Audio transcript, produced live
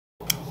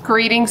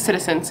Greetings,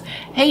 citizens.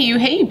 Hey you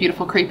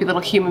beautiful creepy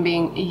little human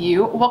being,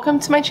 you. Welcome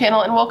to my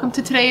channel and welcome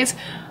to today's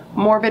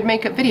Morbid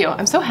makeup video.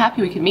 I'm so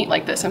happy we can meet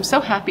like this. I'm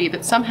so happy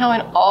that somehow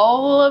in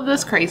all of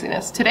this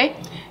craziness today,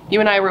 you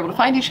and I were able to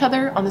find each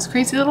other on this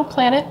crazy little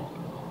planet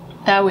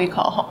that we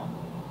call home.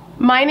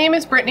 My name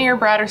is Brittany or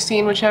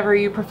BRATTERSTEIN, whichever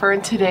you prefer,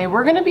 and today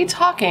we're going to be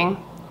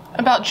talking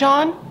about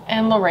John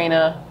and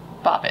Lorena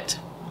Bobbitt.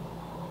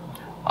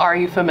 Are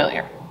you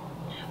familiar?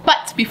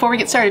 But before we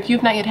get started, if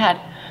you've not yet had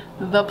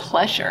the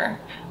pleasure,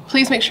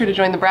 please make sure to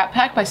join the Brat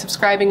Pack by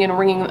subscribing and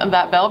ringing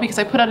that bell, because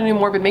I put out a new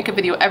Morbid makeup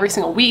video every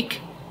single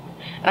week,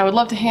 and I would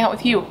love to hang out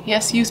with you.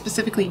 Yes, you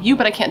specifically, you,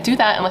 but I can't do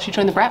that unless you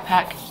join the Brat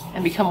Pack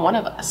and become one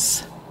of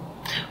us.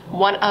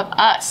 One of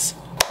us.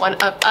 One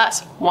of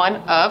us. One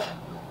of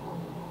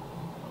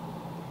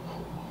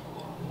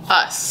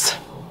us.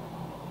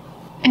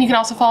 And you can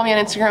also follow me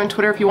on Instagram and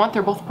Twitter if you want.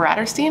 They're both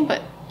BRATTERSTEIN,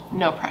 but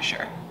no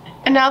pressure.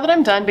 And now that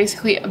I'm done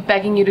basically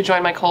begging you to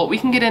join my cult, we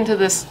can get into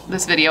this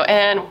video.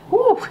 And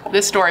whew,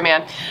 this story,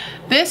 man.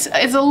 This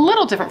is a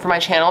little different for my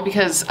channel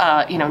because,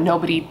 you know,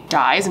 nobody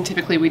dies and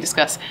typically we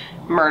discuss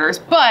murders.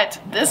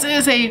 But this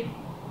is a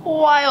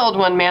wild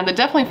one, man, that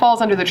definitely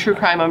falls under the true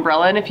crime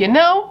umbrella. And if you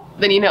know,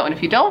 then you know. And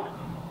if you don't,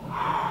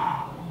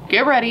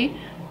 get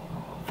ready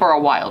for a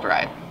wild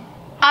ride.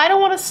 I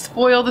don't want to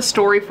spoil the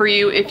story for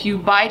you if you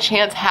by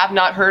chance have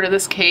not heard of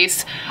this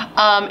case.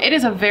 It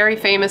is a very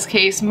famous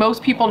case.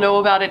 Most people know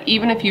about it,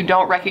 even if you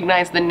don't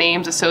recognize the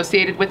names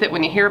associated with it.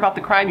 When you hear about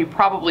the crime, you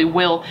probably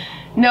will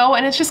know,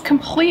 and it's just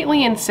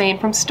completely insane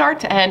from start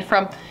to end,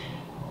 from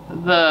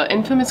the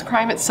infamous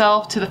crime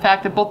itself to the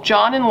fact that both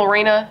John and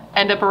Lorena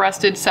end up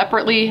arrested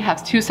separately,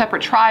 have two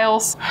separate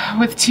trials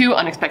with two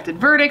unexpected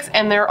verdicts,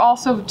 and there are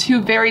also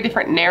two very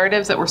different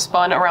narratives that were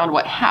spun around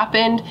what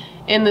happened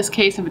in this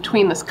case and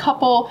between this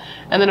couple.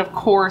 And then of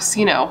course,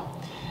 you know,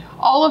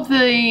 all of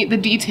the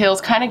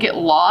details kind of get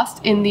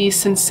lost in the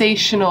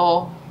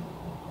sensational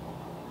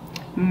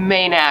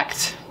main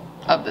act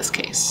of this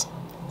case.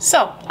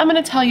 So I'm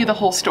going to tell you the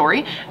whole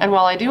story, and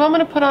while I do, I'm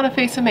going to put on a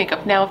face of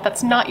makeup. Now, if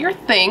that's not your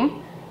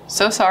thing,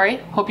 so sorry.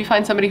 Hope you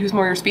find somebody who's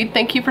more your speed.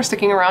 Thank you for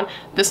sticking around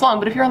this long,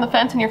 but if you're on the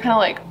fence and you're kind of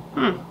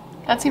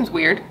like, that seems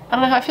weird, I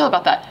don't know how I feel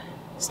about that,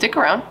 stick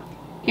around.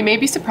 You may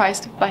be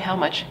surprised by how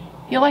much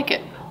you like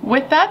it.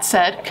 With that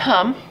said,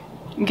 come,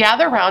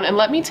 gather around, and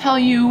let me tell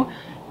you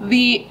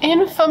the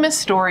infamous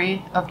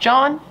story of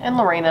John and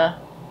Lorena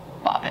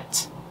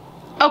Bobbitt.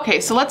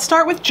 Okay, so let's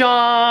start with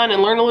John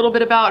and learn a little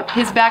bit about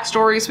his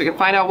backstory so we can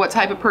find out what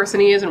type of person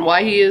he is and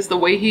why he is the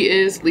way he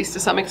is, at least to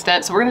some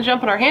extent. So we're gonna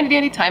jump in our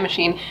handy-dandy time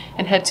machine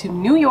and head to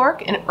New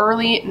York in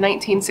early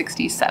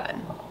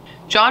 1967.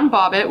 John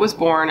Bobbitt was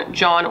born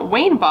John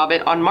Wayne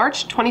Bobbitt on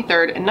March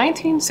 23rd in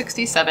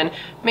 1967,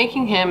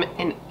 making him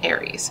an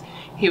Aries.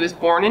 He was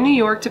born in New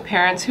York to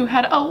parents who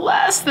had a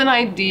less than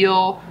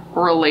ideal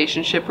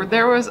relationship, where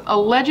there was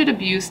alleged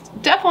abuse,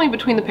 definitely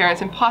between the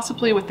parents and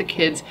possibly with the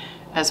kids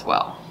as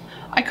well.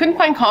 I couldn't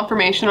find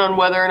confirmation on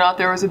whether or not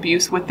there was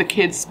abuse with the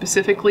kids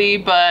specifically,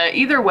 but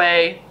either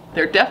way,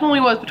 there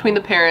definitely was between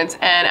the parents,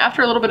 and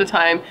after a little bit of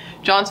time,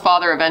 John's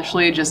father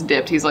eventually just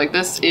dipped. He's like,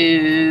 this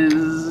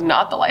is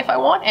not the life I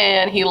want,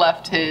 and he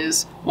left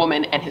his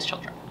woman and his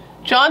children.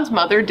 John's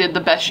mother did the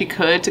best she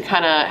could to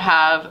kind of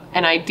have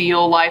an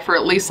ideal life, or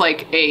at least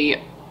like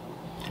a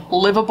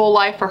livable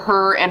life for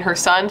her and her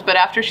sons, but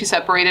after she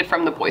separated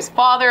from the boy's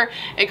father,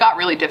 it got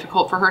really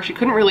difficult for her. She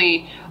couldn't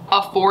really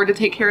afford to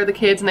take care of the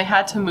kids, and they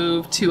had to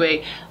move to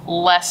a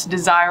less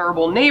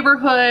desirable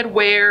neighborhood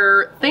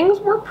where things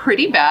were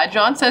pretty bad.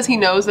 John says he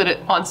knows that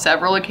on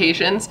several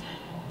occasions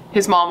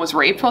his mom was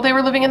raped while they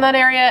were living in that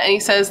area, and he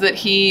says that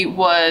he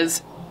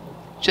was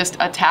just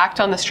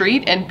attacked on the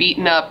street and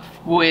beaten up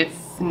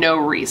with no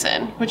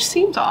reason, which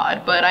seems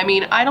odd, but I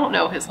mean, I don't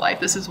know his life.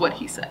 This is what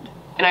he said.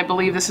 And I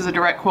believe this is a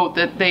direct quote,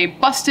 that they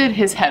busted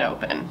his head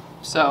open.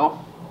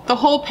 So the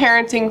whole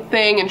parenting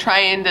thing and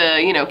trying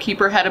to, you know, keep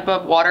her head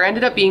above water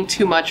ended up being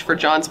too much for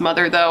John's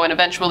mother, though, and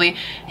eventually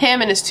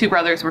him and his two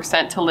brothers were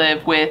sent to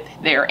live with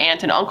their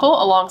aunt and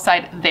uncle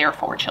alongside their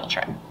 4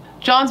 children.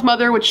 John's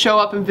mother would show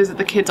up and visit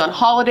the kids on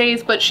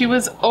holidays, but she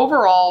was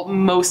overall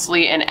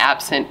mostly an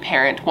absent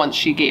parent once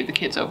she gave the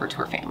kids over to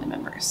her family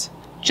members.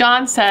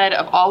 John said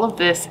of all of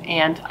this,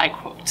 and I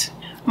quote,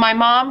 "My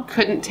mom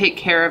couldn't take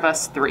care of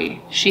us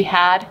 3. She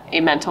had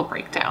a mental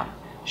breakdown.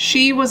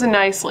 She was a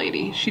nice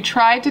lady. She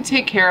tried to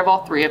take care of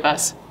all 3 of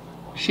us.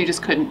 She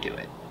just couldn't do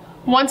it."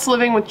 Once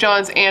living with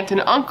John's aunt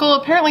and uncle,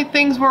 apparently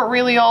things weren't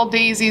really all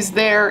daisies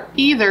there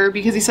either,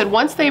 because he said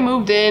once they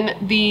moved in,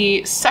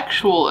 the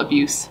sexual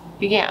abuse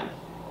began.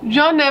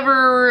 John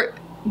never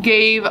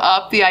gave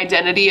up the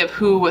identity of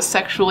who was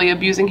sexually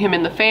abusing him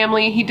in the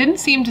family. He didn't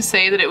seem to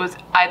say that it was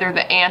either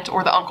the aunt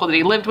or the uncle that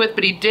he lived with,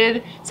 but he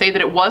did say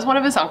that it was one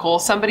of his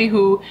uncles, somebody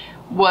who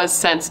was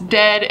since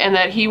dead, and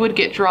that he would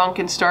get drunk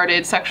and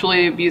started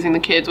sexually abusing the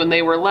kids when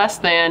they were less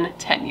than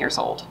 10 years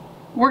old.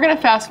 We're gonna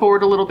fast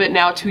forward a little bit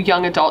now to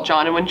young adult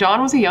John, and when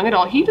John was a young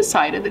adult, he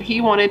decided that he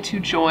wanted to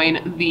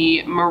join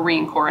the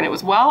Marine Corps, and it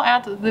was while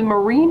at the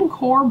Marine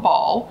Corps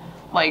ball,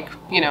 like,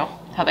 you know,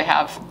 how they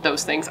have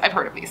those things. I've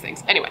heard of these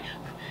things. Anyway,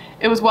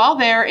 It was while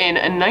there in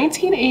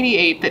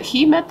 1988 that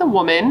he met the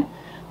woman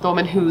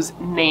whose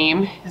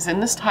name is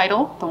in this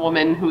title, the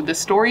woman who the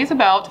story is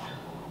about,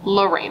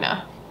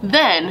 Lorena.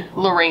 Then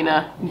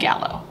Lorena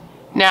Gallo.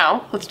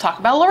 Now, let's talk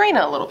about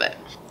Lorena a little bit.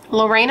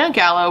 Lorena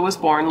Gallo was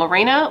born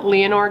Lorena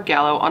Leonore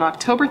Gallo on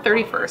October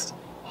 31st,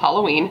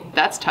 Halloween,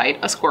 that's tight,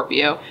 a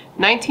Scorpio,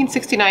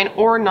 1969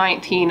 or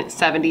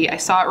 1970. I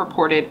saw it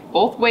reported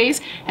both ways,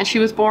 and she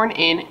was born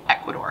in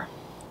Ecuador.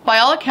 By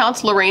all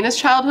accounts, Lorena's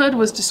childhood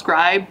was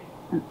described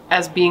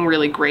as being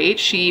really great.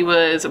 She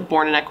was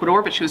born in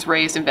Ecuador, but she was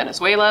raised in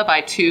Venezuela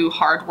by two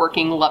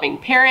hardworking, loving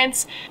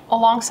parents,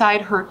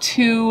 alongside her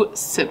two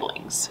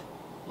siblings.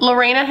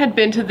 Lorena had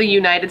been to the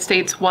United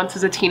States once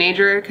as a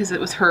teenager because it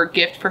was her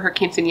gift for her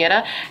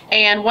quinceañera,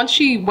 and once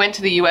she went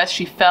to the US,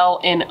 she fell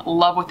in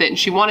love with it and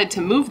she wanted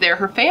to move there.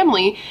 Her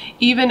family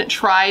even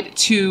tried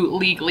to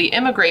legally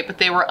immigrate, but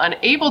they were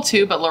unable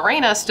to, but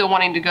Lorena, still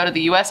wanting to go to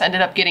the US,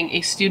 ended up getting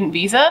a student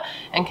visa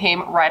and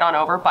came right on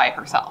over by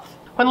herself.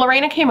 When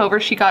Lorena came over,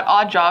 she got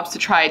odd jobs to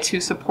try to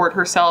support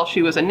herself.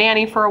 She was a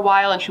nanny for a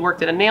while and she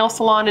worked at a nail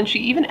salon, and she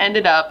even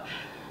ended up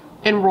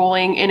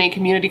enrolling in a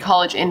community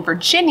college in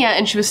Virginia,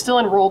 and she was still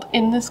enrolled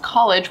in this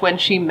college when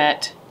she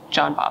met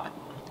John Bobbit.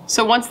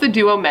 So once the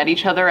duo met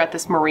each other at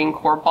this Marine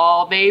Corps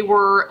ball, they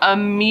were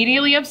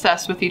immediately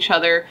obsessed with each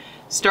other,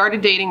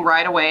 started dating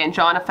right away, and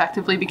John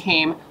effectively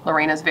became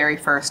Lorena's very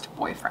first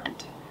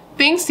boyfriend.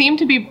 Things seemed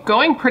to be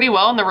going pretty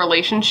well in the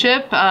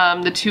relationship.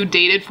 The two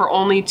dated for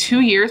only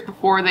 2 years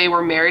before they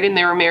were married, and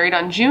they were married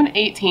on June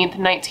 18th,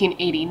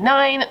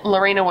 1989.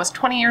 Lorena was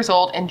 20 years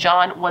old and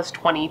John was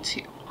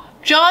 22.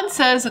 John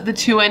says that the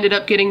two ended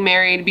up getting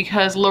married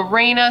because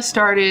Lorena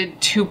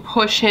started to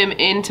push him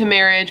into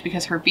marriage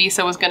because her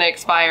visa was going to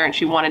expire and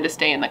she wanted to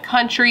stay in the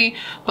country.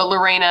 But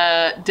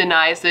Lorena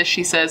denies this.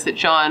 She says that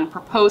John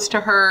proposed to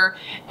her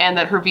and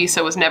that her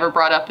visa was never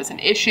brought up as an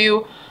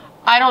issue.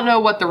 I don't know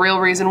what the real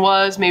reason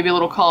was. Maybe a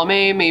little column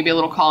A, maybe a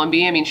little column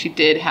B. I mean, she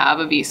did have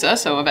a visa,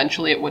 so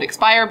eventually it would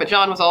expire. But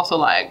John was also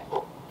like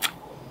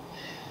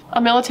a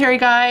military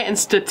guy, and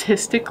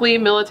statistically,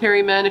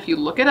 military men, if you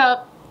look it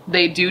up,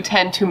 they do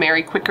tend to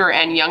marry quicker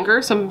and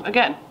younger. So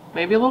again,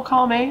 maybe a little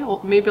column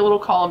A, maybe a little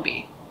column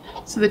B.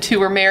 So the two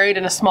were married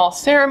in a small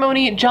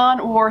ceremony.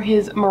 John wore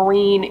his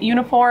Marine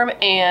uniform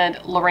and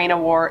Lorena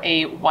wore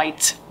a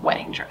white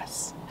wedding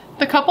dress.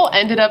 The couple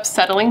ended up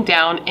settling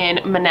down in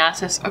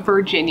Manassas,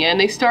 Virginia, and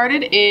they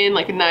started in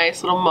like a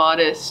nice little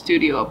modest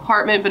studio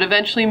apartment, but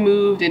eventually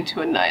moved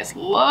into a nice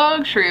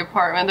luxury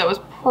apartment that was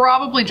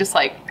probably just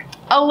like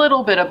a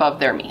little bit above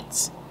their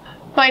means.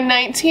 By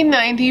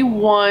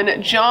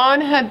 1991,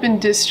 John had been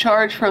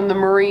discharged from the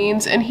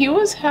Marines and he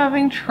was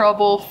having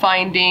trouble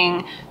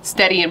finding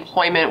steady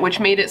employment, which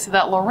made it so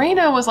that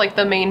Lorena was like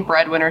the main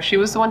breadwinner. She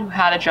was the one who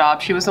had a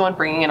job. She was the one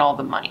bringing in all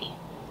the money.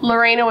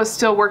 Lorena was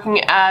still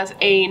working as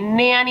a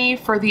nanny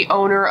for the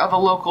owner of a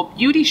local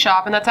beauty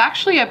shop, and that's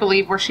actually, I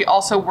believe, where she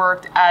also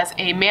worked as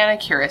a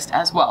manicurist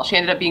as well. She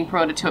ended up being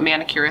promoted to a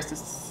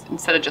manicurist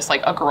instead of just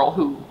like a girl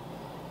who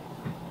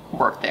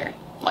worked there,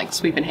 like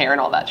sweeping hair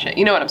and all that shit.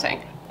 You know what I'm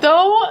saying?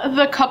 Though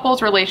the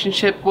couple's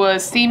relationship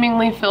was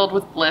seemingly filled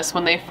with bliss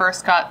when they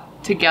first got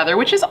together,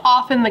 which is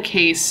often the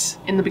case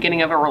in the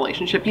beginning of a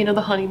relationship, you know,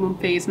 the honeymoon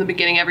phase in the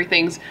beginning,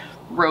 everything's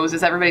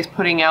roses, everybody's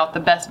putting out the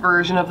best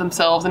version of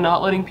themselves and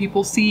not letting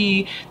people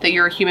see that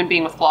you're a human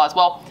being with flaws.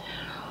 Well,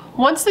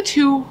 once the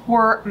two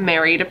were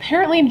married,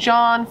 apparently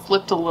John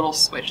flipped a little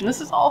switch, and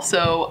this is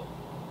also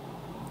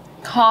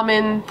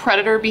common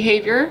predator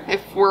behavior,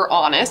 if we're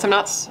honest. I'm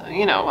not,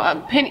 you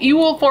know, you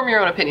will form your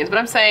own opinions, but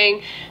I'm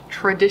saying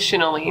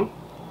traditionally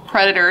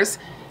predators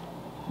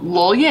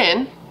lull you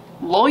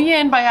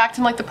in by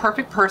acting like the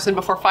perfect person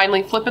before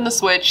finally flipping the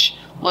switch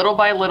little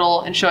by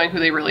little and showing who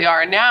they really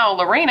are. And now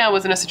Lorena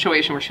was in a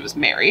situation where she was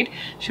married.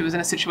 She was in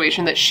a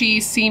situation that she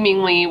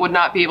seemingly would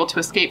not be able to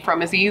escape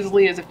from as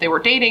easily as if they were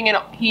dating, and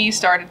he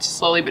started to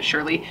slowly but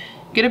surely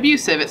get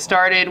abusive. It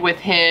started with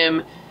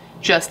him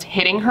just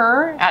hitting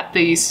her at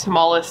the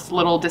smallest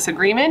little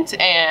disagreement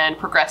and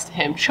progressed to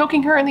him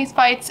choking her in these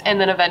fights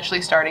and then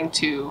eventually starting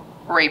to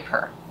rape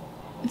her.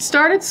 It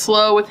started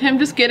slow with him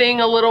just getting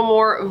a little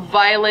more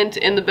violent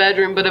in the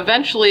bedroom, but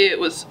eventually it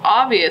was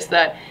obvious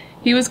that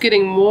he was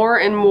getting more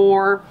and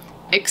more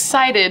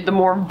excited the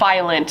more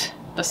violent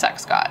the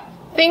sex got.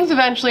 Things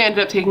eventually ended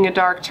up taking a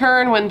dark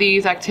turn when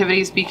these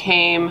activities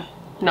became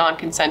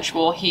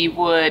non-consensual. He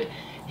would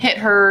hit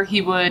her,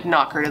 he would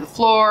knock her to the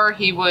floor,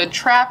 he would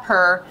trap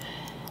her,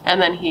 and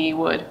then he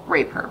would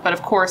rape her. But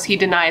of course, he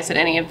denies that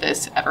any of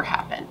this ever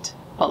happened.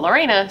 But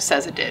Lorena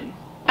says it did.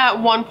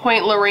 At one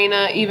point,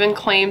 Lorena even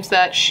claims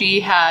that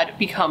she had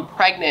become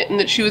pregnant and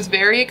that she was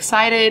very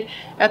excited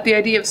at the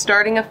idea of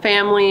starting a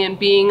family and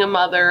being a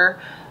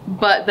mother,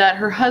 but that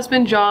her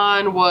husband,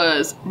 John,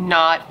 was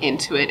not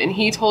into it. And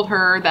he told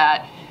her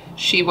that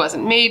she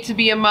wasn't made to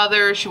be a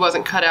mother, she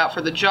wasn't cut out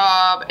for the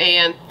job,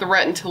 and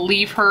threatened to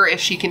leave her if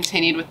she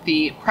continued with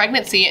the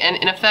pregnancy, and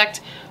in effect,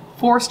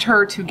 forced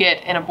her to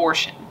get an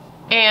abortion.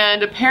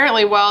 And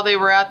apparently while they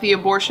were at the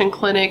abortion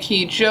clinic,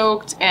 he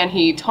joked and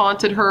he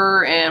taunted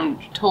her and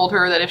told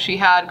her that if she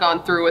had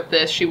gone through with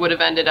this, she would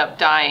have ended up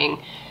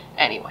dying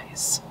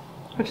anyways.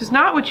 Which is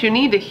not what you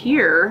need to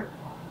hear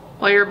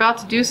while you're about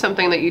to do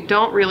something that you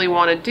don't really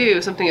want to do,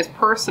 something as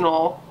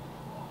personal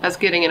as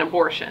getting an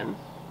abortion.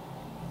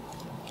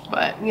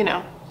 But, you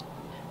know.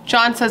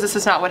 John says this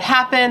is not what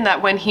happened,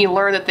 that when he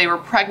learned that they were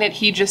pregnant,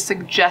 he just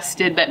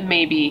suggested that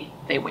maybe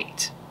they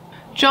wait.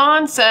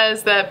 John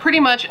says that pretty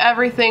much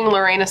everything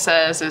Lorena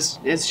says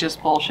is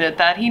just bullshit,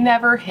 that he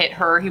never hit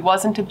her, he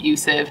wasn't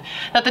abusive,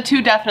 that the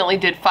two definitely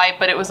did fight,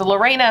 but it was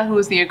Lorena who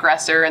was the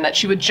aggressor, and that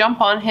she would jump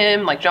on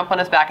him, like jump on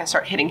his back and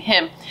start hitting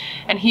him.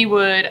 And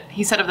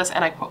he said of this,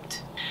 and I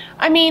quote,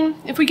 "I mean,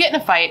 if we get in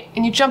a fight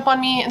and you jump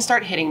on me and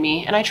start hitting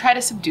me and I try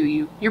to subdue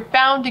you, you're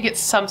bound to get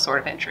some sort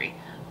of injury,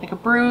 like a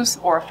bruise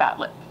or a fat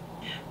lip."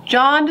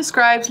 John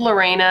describes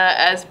Lorena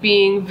as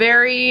being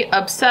very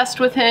obsessed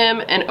with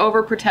him and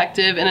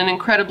overprotective and an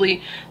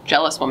incredibly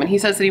jealous woman. He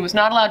says that he was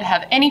not allowed to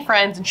have any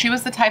friends, and she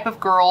was the type of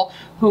girl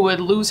who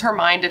would lose her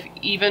mind if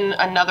even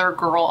another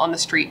girl on the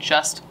street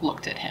just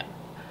looked at him.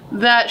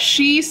 That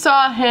she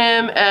saw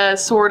him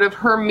as sort of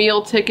her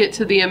meal ticket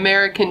to the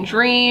American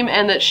dream,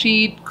 and that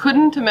she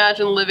couldn't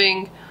imagine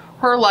living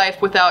her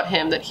life without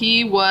him, that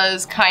he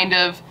was kind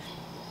of,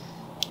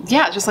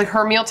 yeah, just like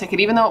her meal ticket,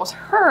 even though it was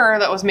her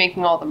that was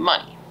making all the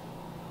money.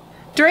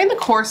 During the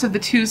course of the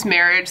two's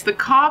marriage, the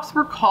cops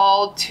were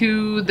called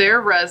to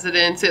their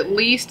residence at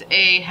least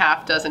a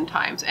half dozen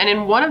times. And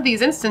in one of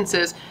these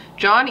instances,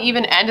 John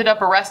even ended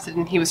up arrested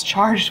and he was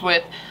charged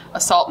with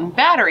assault and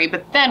battery.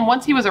 But then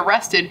once he was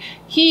arrested,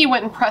 he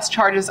went and pressed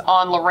charges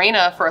on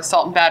Lorena for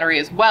assault and battery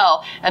as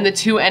well. And the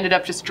two ended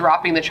up just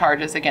dropping the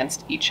charges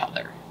against each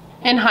other.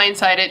 In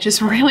hindsight, it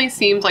just really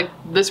seems like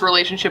this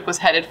relationship was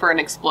headed for an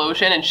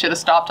explosion and should have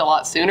stopped a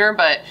lot sooner,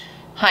 but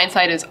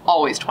hindsight is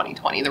always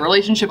 20/20. The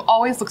relationship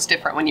always looks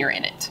different when you're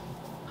in it.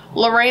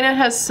 Lorena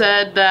has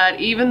said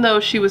that even though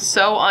she was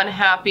so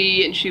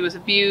unhappy and she was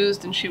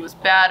abused and she was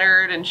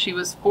battered and she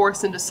was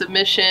forced into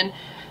submission,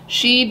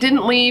 she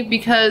didn't leave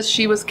because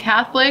she was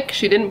Catholic,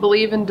 she didn't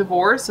believe in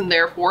divorce, and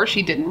therefore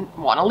she didn't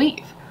want to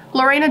leave.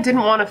 Lorena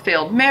didn't want a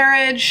failed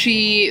marriage.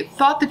 She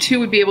thought the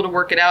two would be able to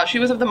work it out. She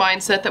was of the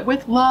mindset that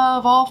with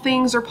love, all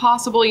things are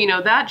possible, you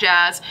know, that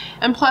jazz.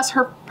 And plus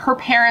her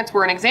parents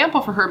were an example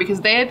for her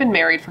because they had been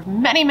married for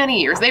many, many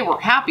years. They were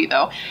happy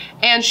though.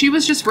 And she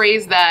was just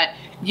raised that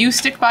you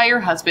stick by your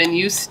husband,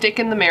 you stick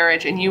in the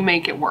marriage, and you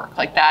make it work.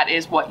 Like that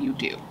is what you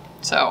do.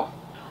 So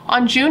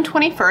on June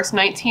 21st,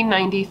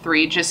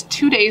 1993, just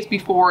 2 days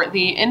before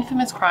the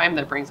infamous crime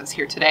that brings us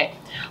here today,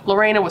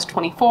 Lorena was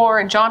 24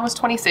 and John was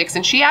 26,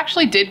 and she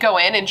actually did go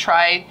in and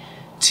try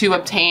to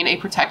obtain a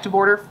protective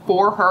order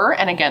for her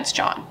and against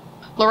John.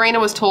 Lorena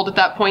was told at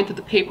that point that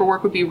the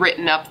paperwork would be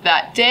written up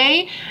that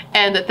day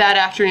and that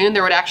afternoon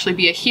there would actually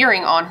be a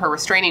hearing on her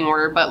restraining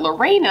order, but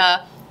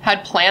Lorena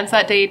had plans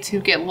that day to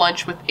get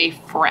lunch with a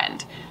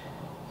friend.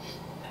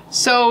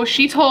 So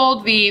she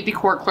told the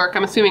court clerk,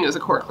 I'm assuming it was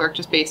a court clerk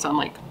just based on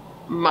like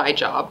my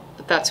job,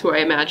 but that's who I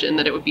imagine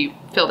that it would be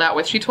filled out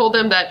with. She told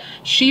them that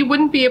she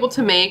wouldn't be able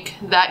to make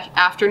that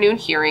afternoon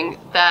hearing,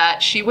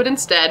 that she would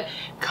instead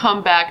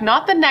come back,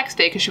 not the next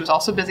day because she was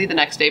also busy the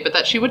next day, but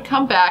that she would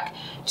come back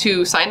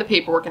to sign the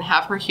paperwork and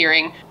have her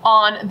hearing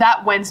on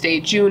that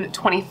Wednesday, June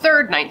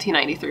 23rd,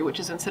 1993, which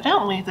is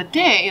incidentally the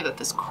day that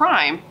this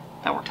crime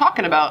that we're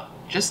talking about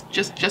just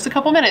a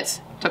couple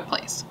minutes took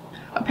place.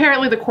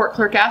 Apparently the court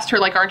clerk asked her,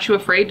 like, aren't you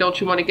afraid?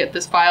 Don't you want to get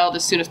this filed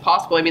as soon as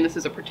possible? I mean, this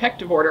is a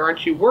protective order.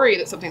 Aren't you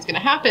worried that something's going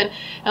to happen?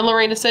 And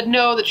Lorena said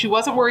no, that she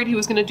wasn't worried he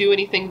was going to do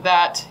anything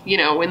that, you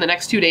know, in the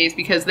next 2 days,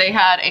 because they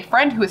had a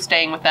friend who was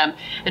staying with them,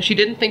 and she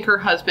didn't think her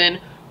husband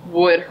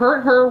would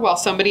hurt her while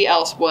somebody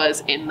else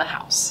was in the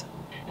house.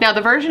 Now, the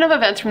version of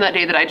events from that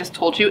day that I just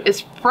told you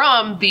is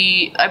from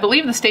I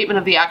believe the statement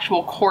of the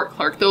actual court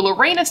clerk, though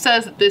Lorena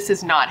says that this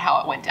is not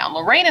how it went down.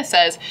 Lorena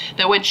says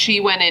that when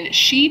she went in,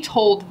 she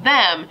told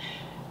them,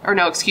 or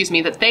no, excuse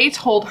me, that they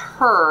told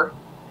her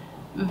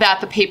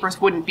that the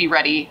papers wouldn't be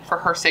ready for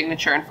her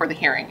signature and for the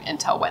hearing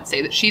until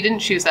Wednesday, that she didn't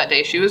choose that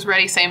day. She was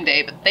ready same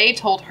day, but they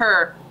told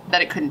her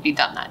that it couldn't be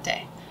done that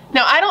day.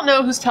 Now, I don't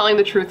know who's telling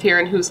the truth here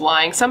and who's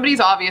lying. Somebody's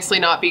obviously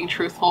not being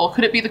truthful.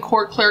 Could it be the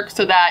court clerk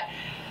so that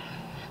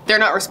they're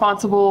not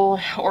responsible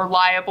or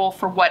liable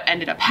for what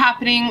ended up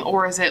happening?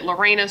 Or is it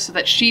Lorena so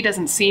that she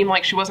doesn't seem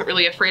like she wasn't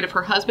really afraid of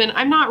her husband?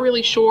 I'm not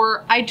really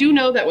sure. I do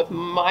know that with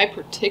my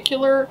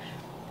particular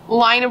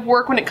line of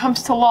work when it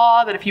comes to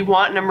law, that if you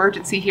want an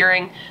emergency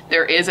hearing,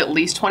 there is at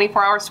least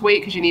 24 hours to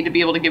wait because you need to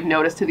be able to give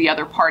notice to the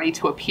other party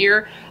to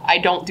appear. I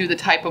don't do the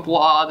type of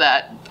law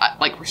that,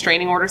 like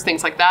restraining orders,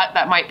 things like that.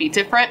 That might be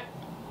different.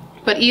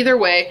 But either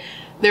way,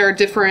 there are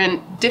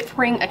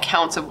differing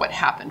accounts of what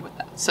happened with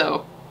that.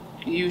 So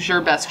use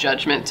your best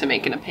judgment to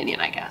make an opinion,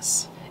 I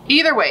guess.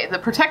 Either way, the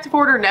protective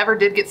order never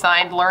did get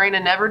signed. Lorena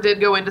never did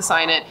go in to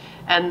sign it.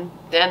 And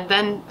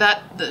then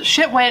the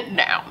shit went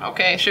down,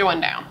 okay? Shit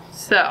went down.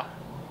 So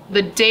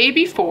the day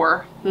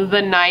before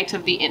the night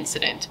of the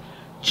incident,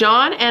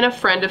 John and a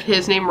friend of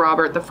his named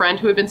Robert, the friend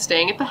who had been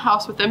staying at the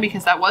house with them,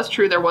 because that was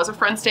true, there was a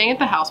friend staying at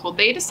the house. Well,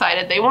 they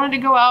decided they wanted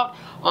to go out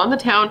on the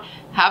town,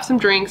 have some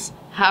drinks,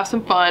 have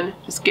some fun,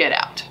 just get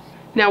out.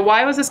 Now,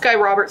 why was this guy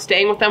Robert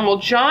staying with them? Well,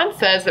 John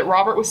says that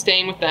Robert was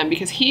staying with them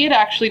because he had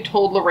actually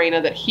told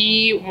Lorena that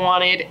he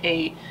wanted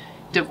a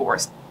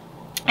divorce.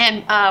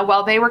 And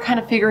while they were kind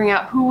of figuring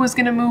out who was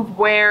going to move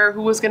where,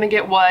 who was going to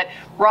get what,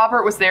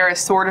 Robert was there as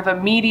sort of a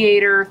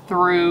mediator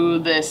through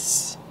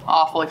this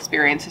awful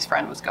experience his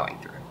friend was going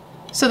through.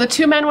 So the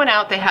two men went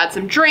out, they had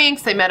some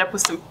drinks, they met up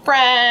with some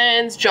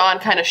friends, John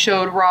kind of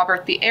showed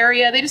Robert the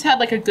area. They just had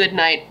like a good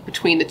night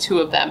between the two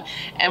of them.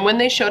 And when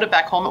they showed up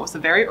back home, it was a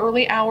very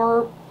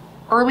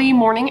early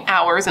morning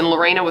hours, and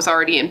Lorena was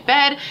already in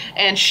bed,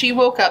 and she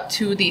woke up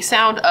to the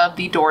sound of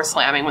the door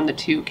slamming when the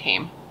two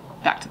came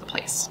back to the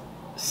place.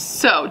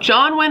 So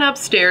John went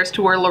upstairs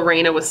to where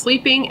Lorena was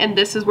sleeping, and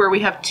this is where we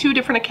have two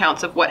different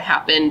accounts of what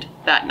happened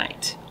that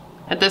night.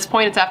 At this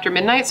point, it's after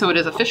midnight, so it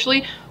is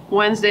officially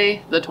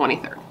Wednesday the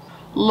 23rd.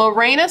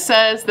 Lorena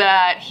says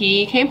that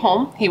he came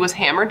home, he was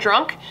hammered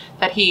drunk,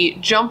 that he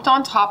jumped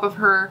on top of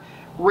her,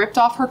 ripped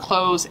off her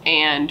clothes,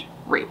 and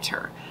raped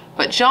her.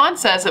 But John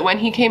says that when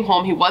he came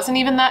home, he wasn't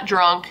even that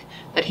drunk,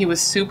 that he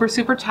was super,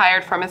 super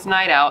tired from his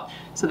night out,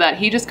 so that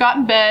he just got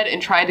in bed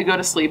and tried to go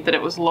to sleep, that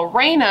it was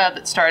Lorena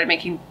that started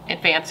making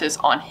advances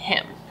on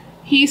him.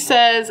 He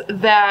says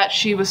that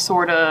she was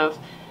sort of,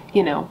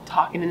 you know,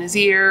 talking in his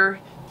ear,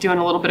 doing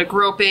a little bit of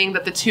groping,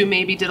 that the two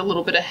maybe did a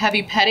little bit of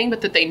heavy petting,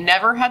 but that they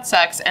never had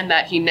sex and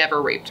that he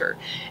never raped her.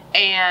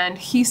 And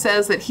he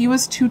says that he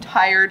was too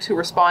tired to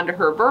respond to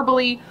her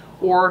verbally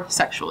or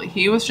sexually.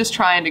 He was just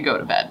trying to go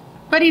to bed.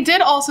 But he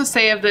did also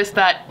say of this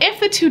that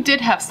if the two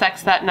did have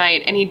sex that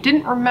night and he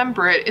didn't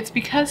remember it, it's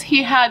because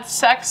he had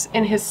sex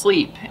in his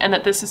sleep, and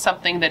that this is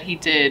something that he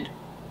did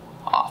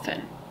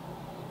often.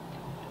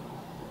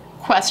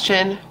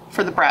 Question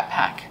for the Brat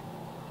Pack.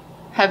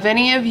 Have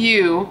any of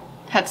you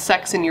had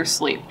sex in your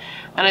sleep?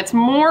 And it's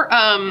more,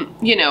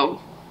 you know,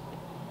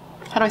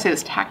 how do I say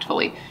this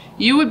tactfully?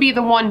 You would be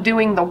the one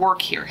doing the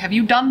work here. Have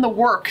you done the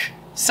work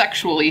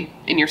sexually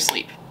in your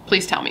sleep?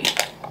 Please tell me.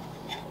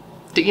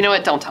 You know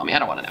what? Don't tell me. I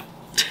don't want to know.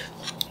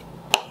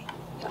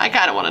 I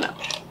kind of want to know.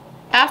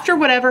 After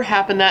whatever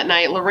happened that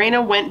night,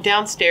 Lorena went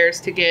downstairs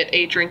to get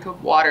a drink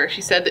of water.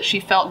 She said that she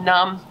felt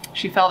numb.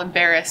 She felt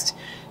embarrassed.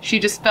 She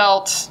just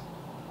felt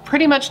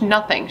pretty much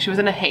nothing. She was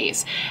in a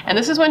haze. And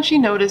this is when she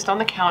noticed on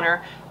the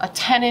counter a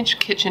 10-inch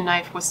kitchen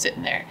knife was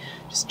sitting there,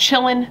 just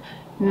chilling,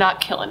 not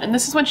killing. And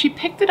this is when she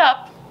picked it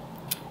up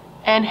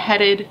and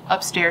headed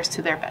upstairs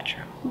to their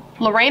bedroom.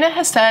 Lorena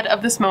has said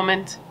of this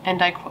moment,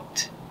 and I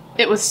quote,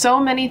 "It was so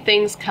many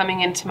things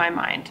coming into my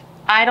mind.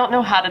 I don't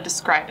know how to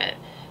describe it.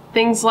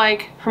 Things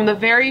like from the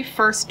very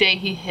first day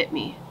he hit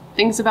me,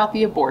 things about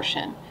the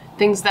abortion,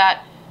 things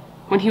that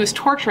when he was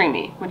torturing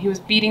me, when he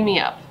was beating me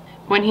up,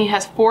 when he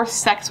has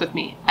forced sex with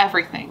me,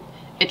 everything.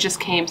 It just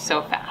came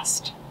so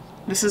fast."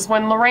 This is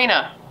when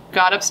Lorena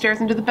got upstairs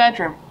into the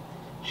bedroom.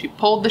 She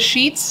pulled the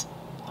sheets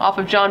off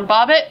of John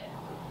Bobbit,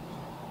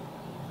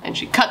 and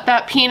she cut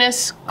that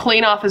penis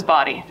clean off his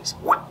body. Just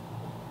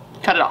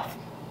cut it off.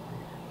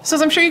 So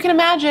as I'm sure you can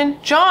imagine,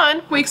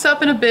 John wakes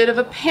up in a bit of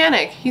a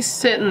panic. He's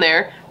sitting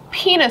there,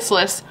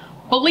 penisless,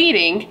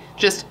 bleeding,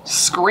 just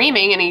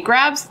screaming, and he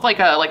grabs like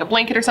a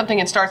blanket or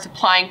something and starts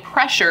applying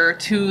pressure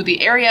to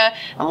the area,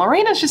 and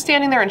Lorena's just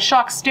standing there in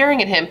shock,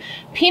 staring at him,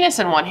 penis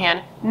in one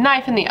hand,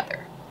 knife in the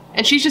other.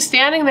 And she's just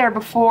standing there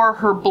before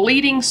her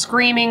bleeding,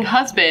 screaming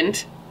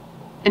husband,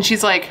 and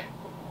she's like,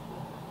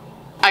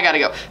 I gotta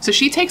go. So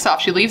she takes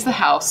off, she leaves the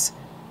house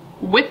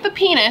with the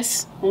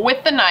penis,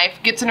 with the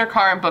knife, gets in her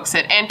car and books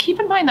it. And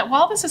keep in mind that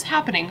while this is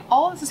happening,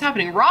 all this is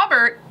happening,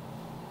 Robert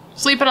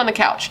sleeping on the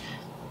couch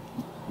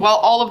while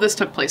all of this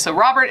took place. So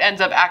Robert ends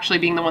up actually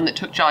being the one that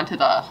took John to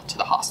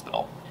the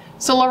hospital.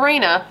 So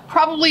Lorena,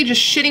 probably just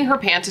shitting her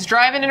pants, is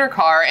driving in her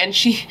car, and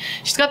she's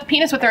got the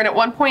penis with her, and at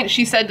one point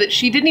she said that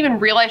she didn't even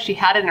realize she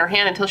had it in her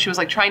hand until she was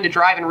like trying to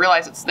drive and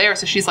realize it's there.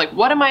 So she's like,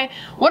 what am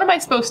I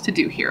supposed to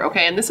do here?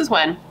 Okay, and this is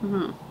when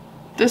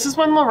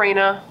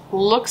Lorena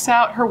looks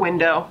out her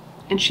window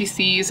and she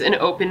sees an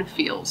open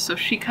field. So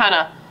she kind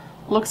of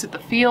looks at the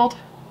field,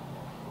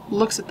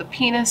 looks at the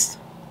penis,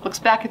 looks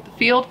back at the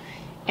field,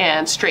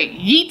 and straight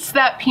yeets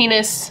that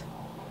penis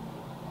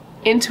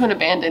into an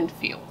abandoned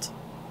field.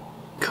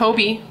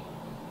 Kobe,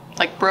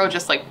 like bro,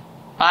 just like,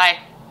 bye.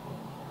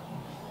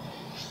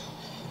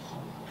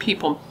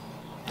 People,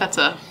 that's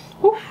a,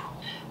 whew.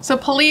 So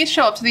police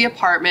show up to the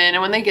apartment,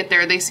 and when they get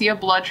there, they see a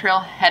blood trail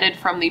headed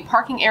from the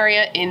parking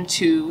area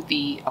into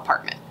the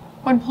apartment.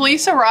 When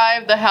police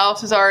arrive, the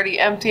house is already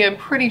empty. I'm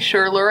pretty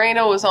sure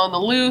Lorena was on the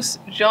loose.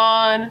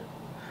 John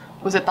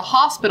was at the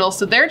hospital,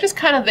 so they're just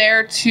kind of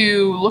there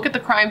to look at the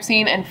crime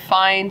scene and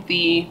find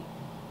the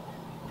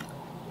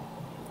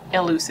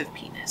elusive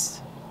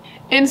penis.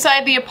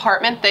 Inside the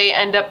apartment, they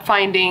end up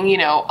finding, you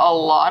know, a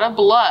lot of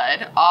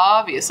blood,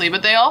 obviously,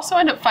 but they also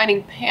end up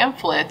finding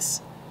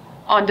pamphlets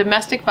on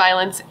domestic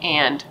violence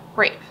and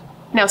rape.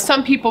 Now,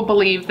 some people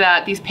believe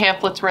that these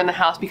pamphlets were in the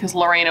house because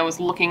Lorena was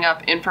looking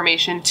up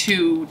information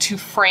to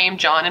frame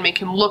John and make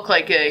him look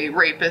like a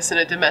rapist and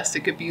a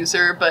domestic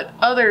abuser, but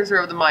others are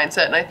of the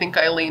mindset, and I think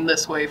I lean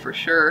this way for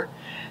sure,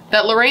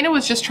 that Lorena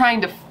was just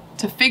trying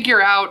to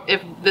figure out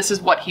if this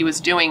is what he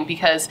was doing,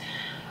 because,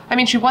 I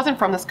mean, she wasn't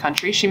from this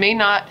country. She may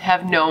not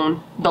have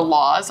known the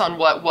laws on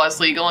what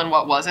was legal and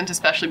what wasn't,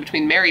 especially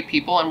between married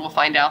people, and we'll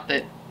find out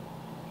that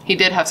he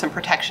did have some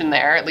protection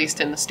there, at least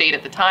in the state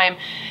at the time.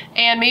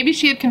 And maybe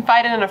she had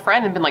confided in a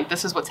friend and been like,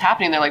 this is what's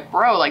happening. They're like,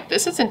 bro, like,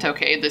 this isn't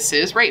okay. This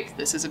is rape.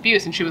 This is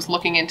abuse. And she was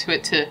looking into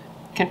it to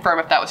confirm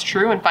if that was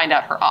true and find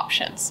out her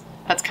options.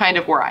 That's kind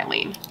of where I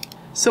lean.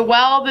 So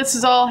while this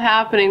is all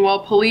happening, while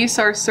police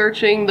are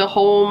searching the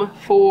home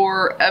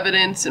for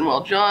evidence, and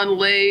while John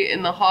lay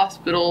in the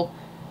hospital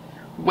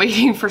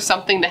waiting for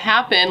something to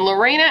happen,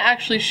 Lorena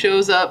actually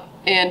shows up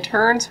and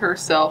turns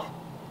herself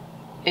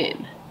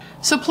in.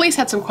 So police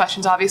had some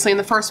questions, obviously, and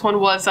the first one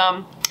was,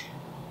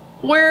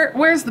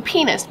 where's the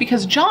penis?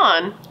 Because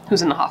John,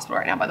 who's in the hospital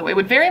right now, by the way,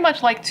 would very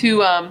much like to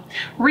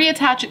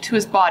reattach it to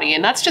his body,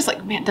 and that's just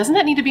like, man, doesn't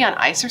that need to be on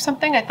ice or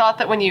something? I thought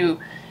that when you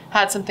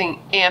had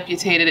something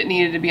amputated, it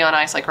needed to be on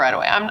ice like right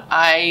away.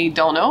 I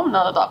don't know, I'm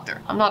not a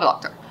doctor. I'm not a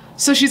doctor.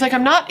 So she's like,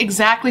 I'm not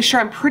exactly sure.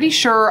 I'm pretty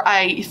sure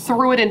I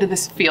threw it into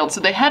this field.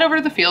 So they head over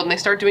to the field and they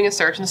start doing a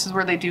search, and this is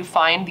where they do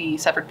find the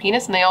severed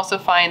penis, and they also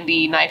find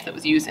the knife that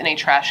was used in a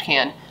trash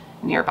can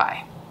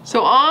nearby.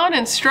 So on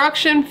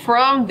instruction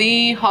from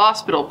the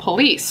hospital,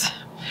 police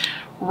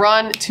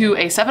run to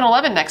a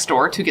 7-Eleven next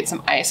door to get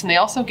some ice, and they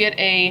also get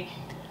a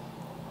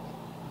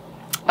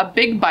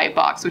Big Bite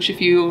box, which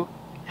if you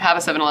have a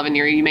 7-Eleven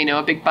near you, you may know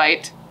a Big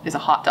Bite is a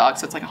hot dog,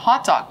 so it's like a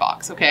hot dog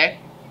box, okay?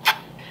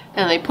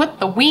 And they put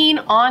the ween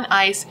on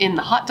ice in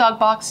the hot dog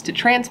box to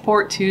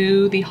transport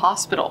to the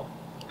hospital.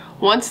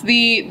 Once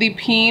the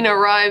peen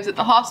arrives at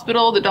the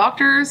hospital, the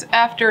doctors,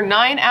 after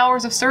 9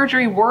 hours of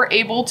surgery, were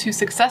able to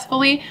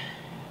successfully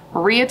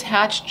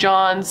reattach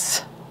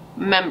John's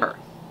member.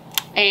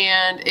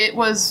 And it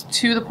was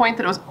to the point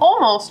that it was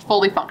almost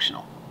fully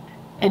functional.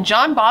 And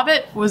John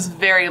Bobbit was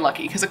very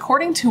lucky, because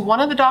according to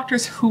one of the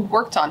doctors who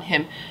worked on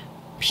him,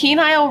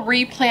 penile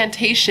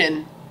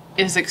replantation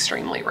is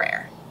extremely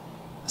rare.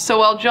 So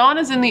while John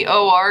is in the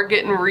OR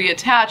getting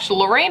reattached,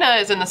 Lorena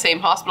is in the same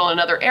hospital in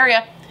another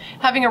area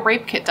having a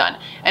rape kit done.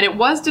 And it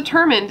was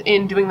determined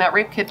in doing that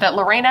rape kit that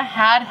Lorena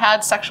had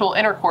had sexual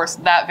intercourse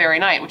that very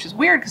night, which is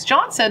weird because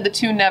John said the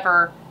two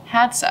never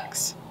had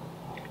sex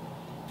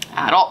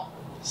at all.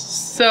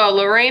 So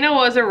Lorena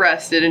was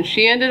arrested, and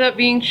she ended up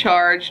being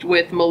charged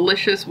with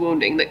malicious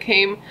wounding that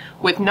came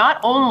with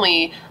not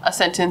only a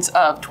sentence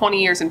of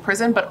 20 years in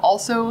prison, but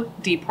also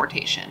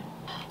deportation.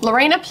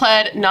 Lorena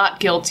pled not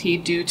guilty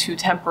due to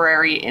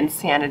temporary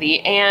insanity,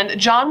 and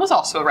John was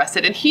also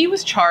arrested, and he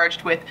was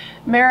charged with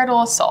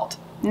marital assault,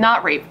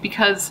 not rape,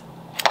 because,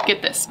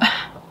 get this,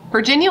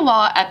 Virginia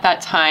law at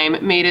that time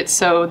made it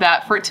so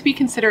that for it to be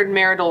considered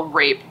marital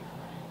rape,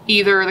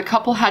 either the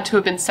couple had to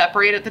have been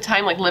separated at the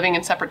time, like living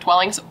in separate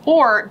dwellings,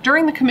 or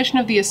during the commission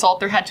of the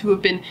assault there had to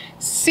have been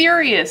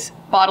serious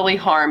bodily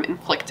harm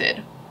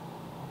inflicted.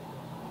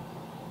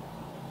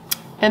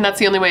 And that's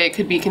the only way it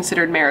could be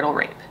considered marital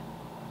rape.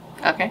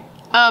 Okay,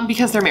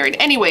 because they're married.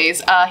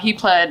 Anyways, he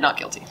pled not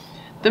guilty.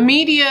 The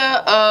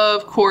media,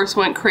 of course,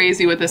 went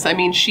crazy with this. I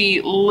mean,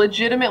 she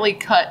legitimately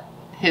cut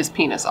his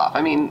penis off.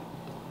 I mean,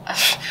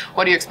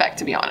 what do you expect,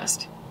 to be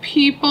honest?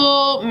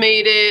 People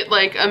made it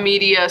like a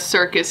media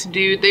circus,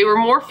 dude. They were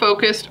more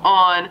focused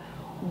on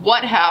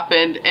what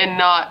happened and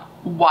not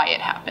why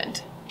it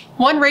happened.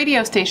 One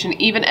radio station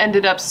even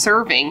ended up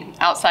serving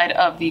outside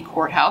of the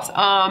courthouse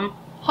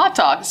hot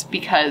dogs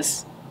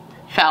because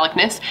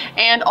phallicness,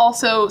 and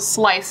also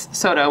sliced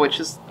soda, which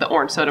is the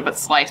orange soda, but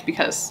sliced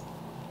because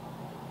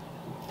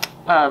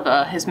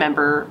of his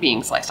member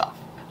being sliced off.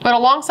 But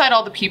alongside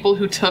all the people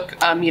who took,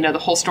 you know, the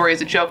whole story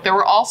as a joke, there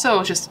were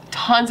also just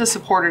tons of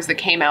supporters that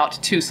came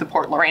out to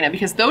support Lorena,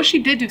 because though she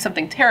did do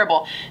something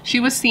terrible, she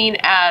was seen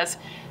as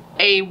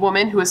a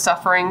woman who was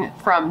suffering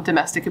from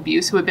domestic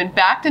abuse, who had been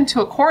backed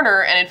into a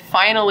corner and had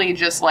finally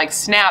just like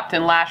snapped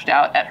and lashed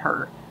out at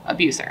her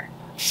abuser.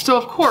 So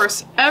of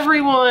course,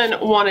 everyone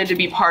wanted to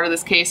be part of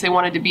this case. They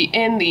wanted to be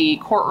in the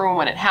courtroom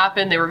when it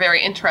happened. They were very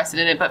interested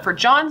in it. But for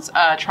John's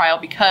trial,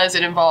 because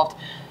it involved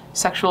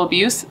sexual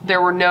abuse,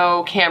 there were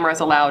no cameras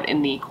allowed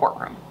in the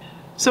courtroom.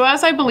 So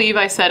as I believe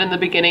I said in the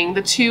beginning,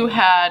 the two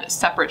had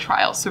separate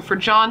trials. So for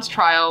John's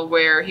trial,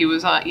 where he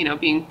was, you know,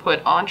 being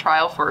put on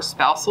trial for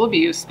spousal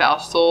abuse,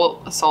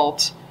 spousal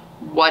assault,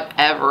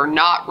 whatever,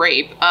 not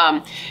rape,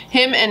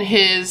 him and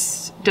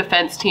his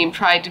defense team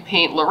tried to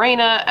paint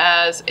Lorena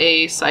as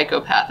a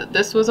psychopath. That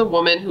this was a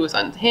woman who was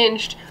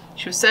unhinged.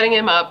 She was setting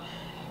him up.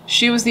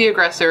 She was the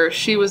aggressor.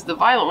 She was the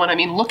violent one. I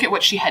mean, look at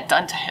what she had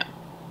done to him.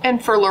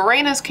 And for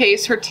Lorena's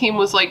case, her team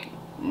was like,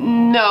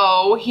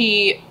 no,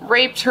 he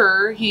raped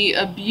her, he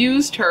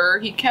abused her,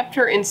 he kept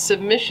her in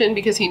submission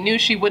because he knew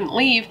she wouldn't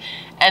leave,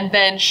 and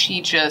then she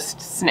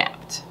just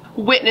snapped.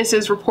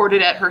 witnesses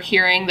reported at her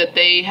hearing that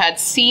they had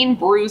seen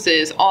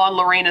bruises on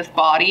Lorena's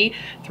body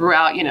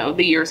throughout, you know,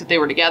 the years that they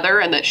were together,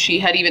 and that she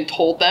had even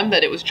told them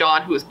that it was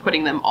John who was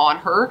putting them on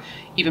her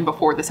even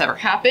before this ever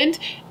happened.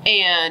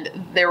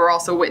 And there were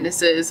also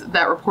witnesses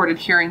that reported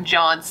hearing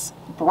John's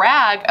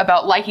brag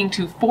about liking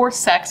to force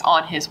sex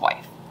on his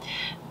wife.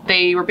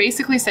 They were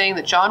basically saying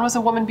that John was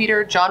a woman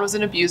beater, John was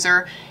an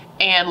abuser,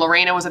 and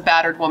Lorena was a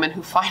battered woman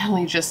who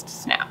finally just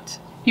snapped.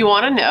 You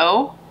want to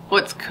know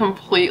what's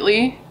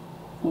completely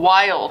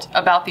wild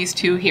about these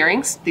two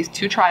hearings, these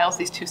two trials,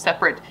 these two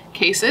separate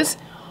cases?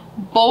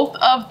 Both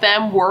of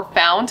them were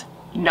found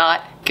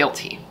not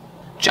guilty.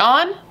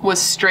 John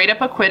was straight up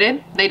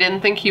acquitted. They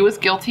didn't think he was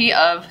guilty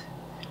of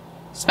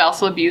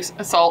spousal abuse,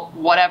 assault,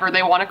 whatever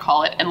they want to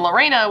call it. And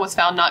Lorena was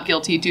found not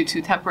guilty due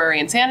to temporary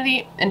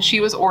insanity, and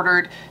she was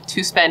ordered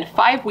to spend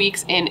 5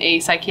 weeks in a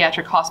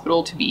psychiatric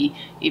hospital to be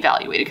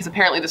evaluated, because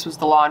apparently this was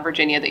the law in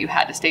Virginia that you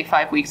had to stay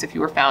 5 weeks if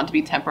you were found to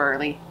be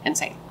temporarily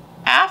insane.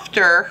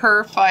 After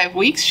her 5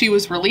 weeks, she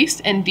was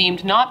released and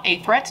deemed not a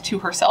threat to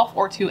herself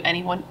or to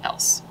anyone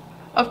else.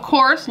 Of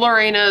course,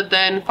 Lorena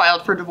then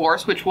filed for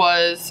divorce, which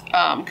was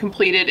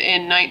completed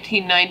in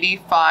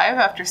 1995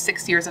 after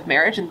 6 years of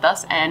marriage, and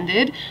thus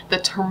ended the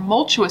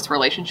tumultuous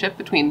relationship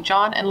between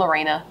John and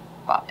Lorena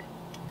Bobbitt.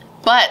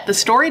 But the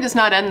story does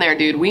not end there,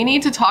 dude. We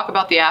need to talk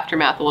about the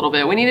aftermath a little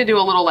bit. We need to do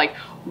a little like,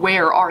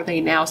 where are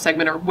they now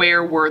segment, or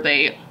where were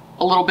they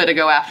a little bit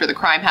ago after the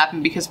crime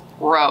happened, because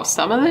bro,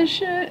 some of this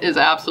shit is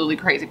absolutely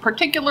crazy,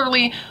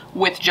 particularly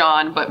with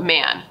John, but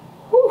man,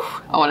 whew,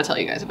 I want to tell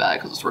you guys about it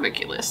because it's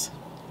ridiculous.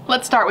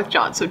 Let's start with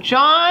John. So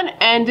John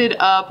ended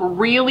up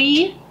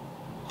really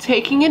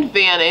taking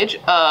advantage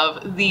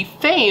of the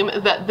fame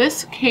that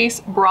this case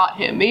brought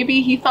him.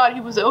 Maybe he thought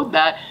he was owed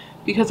that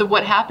because of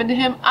what happened to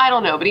him. I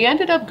don't know, but he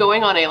ended up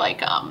going on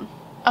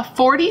a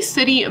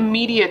 40-city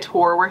media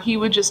tour where he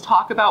would just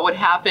talk about what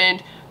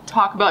happened,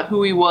 talk about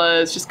who he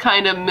was, just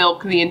kind of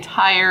milk the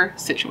entire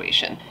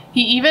situation.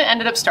 He even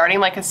ended up starting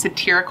like a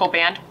satirical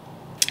band.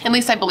 At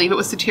least I believe it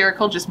was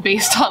satirical, just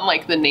based on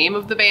like the name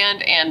of the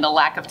band and the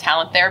lack of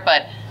talent there,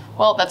 but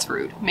well, that's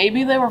rude.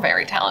 Maybe they were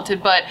very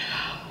talented, but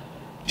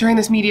during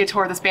this media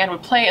tour, this band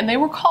would play, and they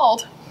were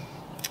called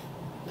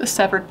the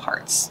Severed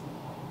Parts.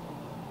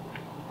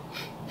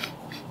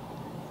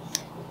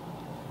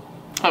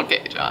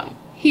 Okay, John.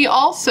 He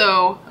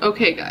also,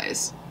 okay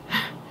guys,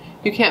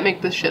 you can't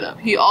make this shit up.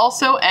 He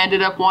also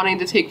ended up wanting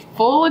to take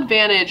full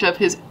advantage of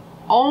his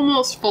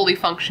almost fully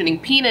functioning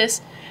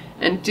penis.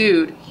 And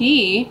dude,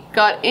 he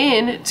got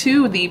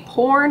into the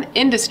porn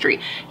industry.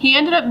 He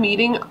ended up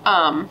meeting,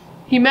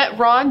 he met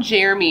Ron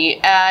Jeremy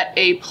at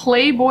a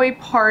Playboy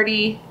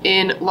party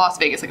in Las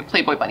Vegas, like a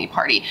Playboy bunny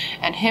party.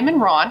 And him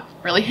and Ron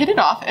really hit it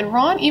off, and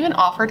Ron even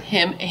offered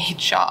him a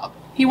job.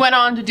 He went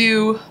on to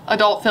do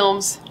adult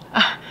films.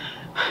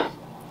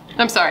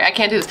 I'm sorry, I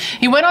can't do this.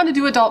 He went on to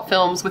do adult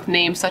films with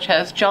names such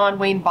as John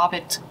Wayne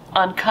Bobbitt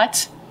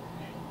Uncut,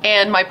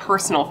 and my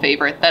personal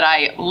favorite that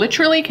I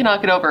literally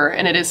cannot get over,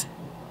 and it is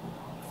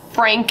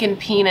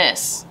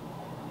Frankenpenis.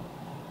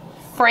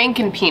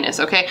 Frankenpenis,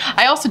 okay?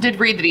 I also did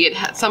read that he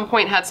had at some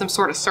point had some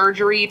sort of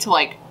surgery to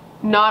like,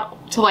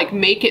 not to like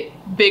make it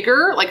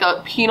bigger, like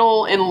a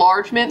penile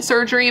enlargement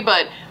surgery,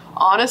 but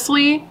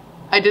honestly,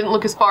 I didn't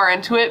look as far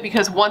into it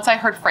because once I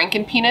heard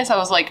Frankenpenis, I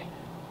was like,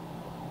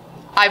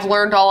 I've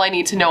learned all I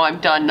need to know, I'm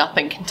done,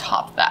 nothing can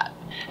top that.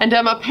 And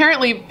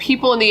apparently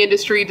people in the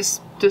industry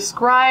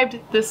described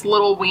this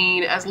little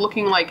ween as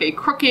looking like a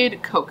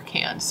crooked Coke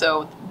can.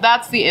 So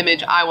that's the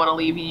image I want to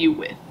leave you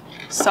with.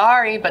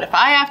 Sorry, but if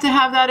I have to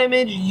have that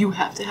image, you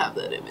have to have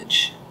that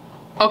image.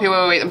 Okay,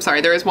 wait, I'm sorry.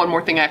 There is one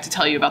more thing I have to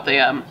tell you about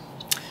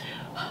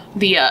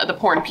the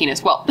porn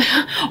penis. Well,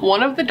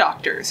 one of the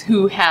doctors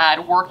who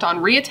had worked on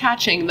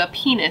reattaching the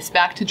penis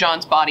back to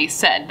John's body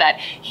said that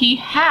he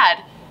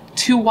had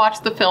to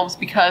watch the films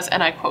because,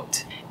 and I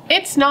quote,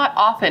 "It's not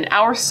often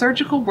our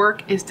surgical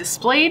work is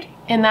displayed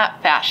in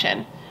that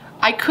fashion.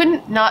 I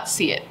couldn't not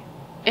see it.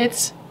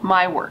 It's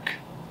my work."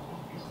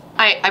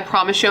 I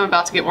promise you I'm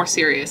about to get more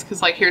serious,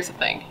 because like, here's the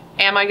thing.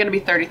 Am I going to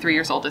be 33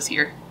 years old this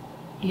year?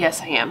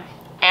 Yes, I am.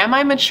 Am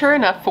I mature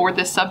enough for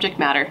this subject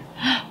matter?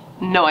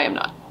 No, I am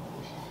not.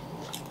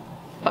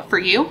 But for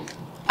you,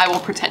 I will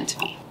pretend to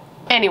be.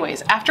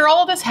 Anyways, after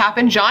all of this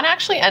happened, John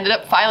actually ended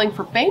up filing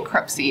for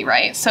bankruptcy,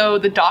 right? So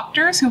the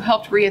doctors who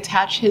helped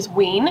reattach his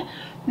ween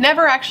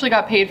never actually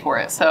got paid for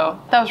it, so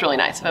that was really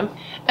nice of him.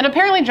 And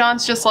apparently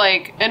John's just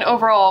like an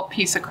overall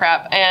piece of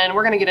crap, and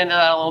we're gonna get into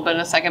that a little bit in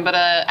a second, but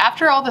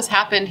after all this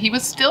happened, he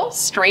was still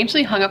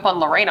strangely hung up on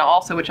Lorena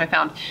also, which I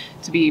found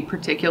to be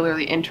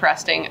particularly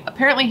interesting.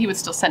 Apparently he would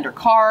still send her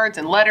cards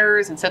and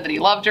letters and said that he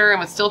loved her and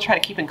would still try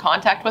to keep in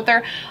contact with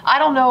her. I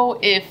don't know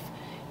if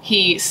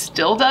he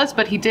still does,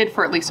 but he did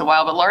for at least a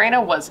while, but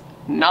Lorena was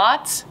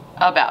not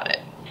about it.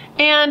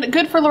 And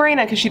good for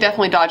Lorena, because she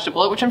definitely dodged a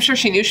bullet, which I'm sure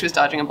she knew she was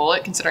dodging a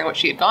bullet considering what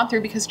she had gone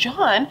through, because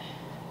John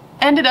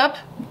ended up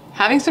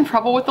having some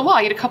trouble with the law.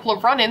 He had a couple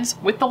of run-ins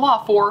with the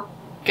law for,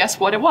 guess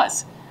what it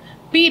was?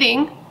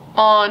 Beating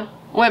on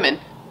women.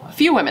 A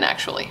few women,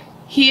 actually.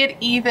 He had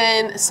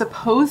even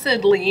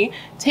supposedly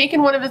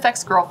taken one of his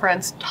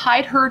ex-girlfriends,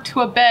 tied her to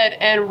a bed,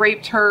 and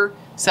raped her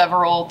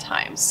several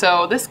times.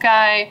 So this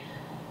guy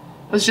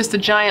was just a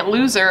giant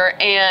loser,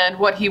 and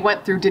what he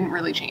went through didn't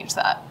really change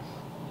that.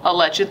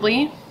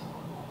 Allegedly.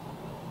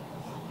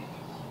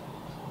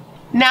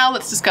 Now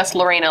let's discuss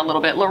Lorena a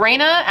little bit.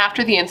 Lorena,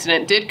 after the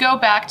incident, did go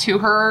back to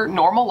her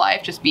normal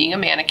life, just being a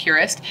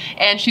manicurist,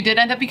 and she did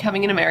end up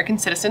becoming an American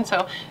citizen,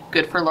 so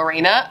good for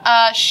Lorena.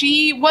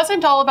 She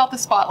wasn't all about the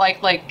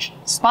spotlight like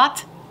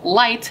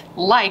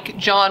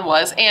John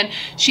was, and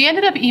she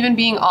ended up even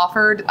being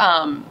offered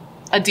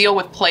a deal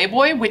with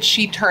Playboy, which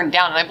she turned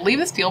down, and I believe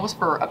this deal was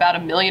for about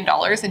 $1 million,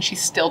 and she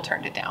still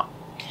turned it down.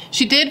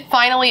 She did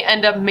finally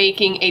end up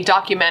making a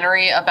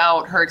documentary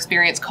about her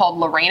experience called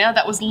Lorena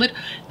that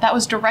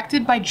was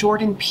directed by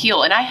Jordan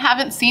Peele, and I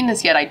haven't seen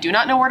this yet. I do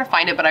not know where to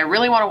find it, but I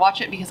really want to watch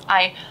it because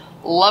I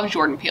love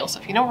Jordan Peele. So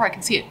if you know where I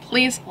can see it,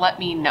 please let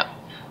me know.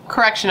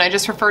 Correction, I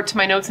just referred to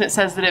my notes and it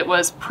says that it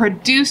was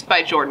produced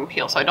by Jordan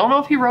Peele, so I don't know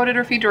if he wrote it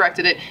or if he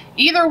directed it.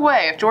 Either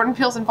way, if Jordan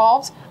Peele's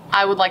involved,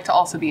 I would like to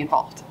also be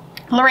involved.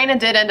 Lorena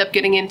did end up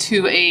getting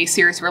into a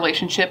serious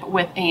relationship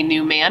with a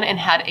new man and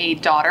had a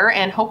daughter,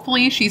 and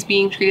hopefully she's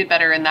being treated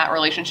better in that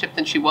relationship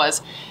than she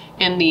was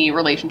in the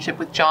relationship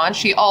with John.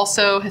 She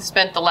also has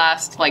spent the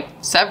last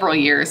several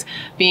years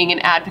being an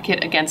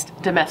advocate against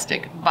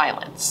domestic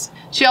violence.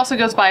 She also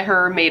goes by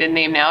her maiden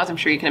name now, as I'm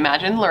sure you can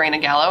imagine, Lorena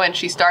Gallo, and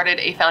she started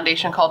a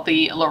foundation called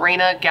the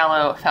Lorena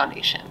Gallo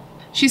Foundation.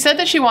 She said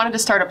that she wanted to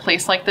start a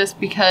place like this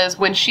because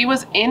when she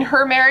was in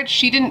her marriage,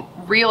 she didn't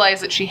realize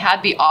that she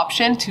had the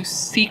option to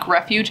seek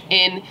refuge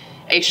in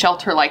a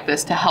shelter like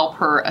this to help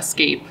her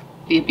escape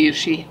the abuse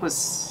she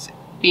was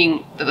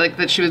being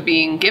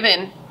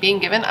given,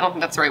 I don't think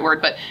that's the right word,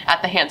 but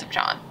at the hands of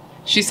John.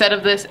 She said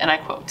of this, and I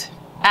quote,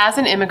 "As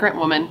an immigrant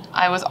woman,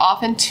 I was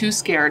often too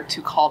scared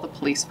to call the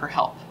police for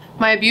help.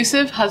 My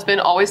abusive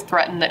husband always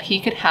threatened that he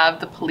could have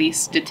the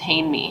police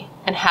detain me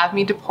and have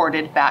me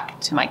deported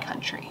back to my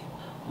country."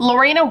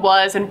 Lorena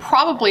was, and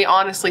probably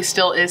honestly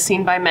still is,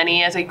 seen by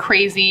many as a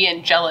crazy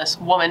and jealous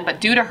woman,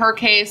 but due to her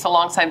case,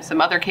 alongside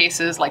some other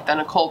cases like the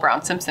Nicole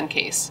Brown Simpson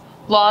case,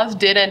 laws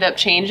did end up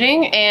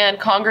changing, and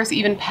Congress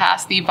even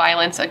passed the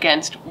Violence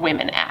Against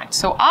Women Act.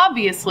 So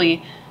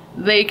obviously,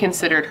 they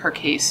considered her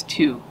case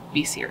to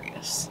be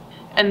serious.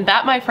 And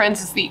that, my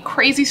friends, is the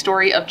crazy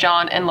story of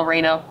John and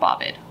Lorena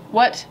Bobbitt.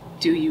 What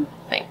do you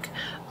think?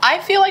 I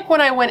feel like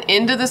when I went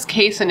into this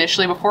case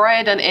initially, before I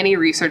had done any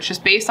research,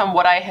 just based on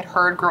what I had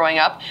heard growing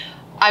up,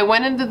 I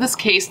went into this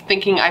case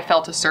thinking I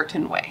felt a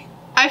certain way.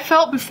 I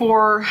felt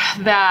before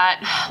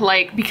that,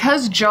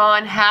 because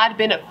John had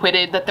been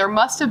acquitted, that there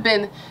must have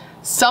been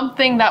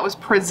something that was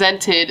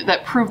presented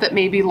that proved that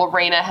maybe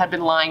Lorena had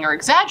been lying or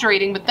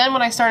exaggerating. But then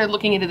when I started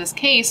looking into this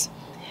case,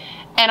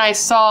 and I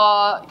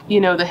saw,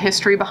 the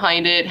history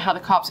behind it, how the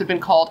cops had been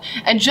called,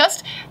 and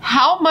just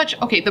how much,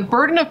 the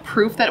burden of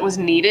proof that was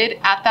needed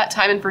at that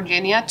time in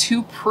Virginia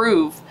to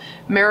prove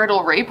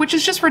marital rape, which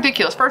is just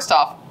ridiculous. First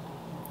off,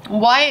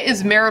 why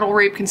is marital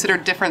rape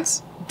considered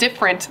different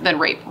than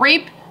rape?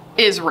 Rape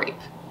is rape.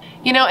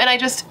 And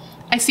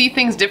I see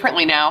things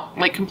differently now,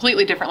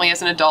 completely differently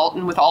as an adult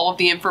and with all of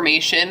the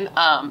information.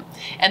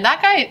 And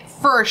that guy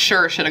for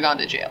sure should have gone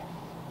to jail,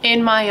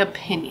 in my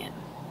opinion.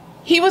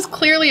 He was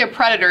clearly a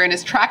predator, and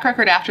his track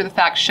record after the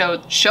fact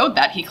showed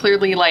that. He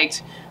clearly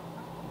liked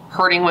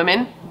hurting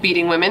women,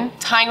 beating women,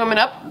 tying women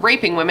up,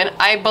 raping women.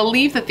 I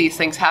believe that these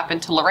things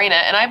happened to Lorena,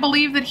 and I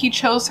believe that he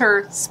chose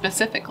her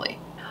specifically.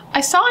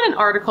 I saw in an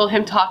article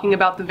him talking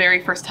about the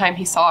very first time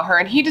he saw her,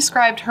 and he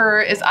described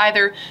her as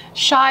either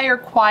shy or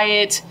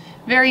quiet,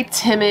 very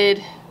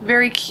timid,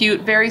 very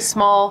cute, very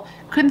small,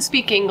 couldn't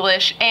speak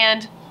English,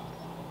 and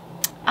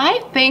I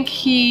think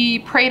he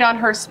preyed on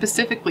her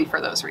specifically for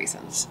those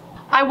reasons.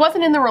 I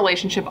wasn't in the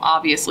relationship,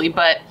 obviously,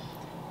 but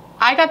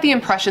I got the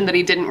impression that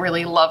he didn't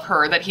really love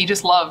her, that he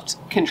just loved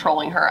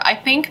controlling her. I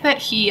think that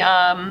he,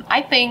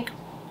 I think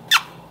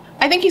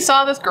he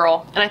saw this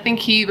girl, and I think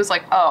he was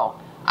like, oh,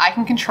 I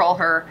can control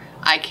her,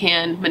 I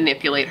can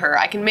manipulate her,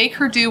 I can make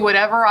her do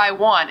whatever I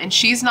want, and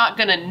she's not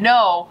gonna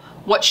know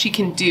what she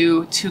can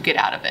do to get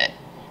out of it.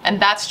 And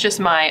that's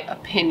just my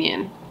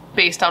opinion,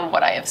 based on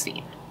what I have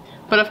seen.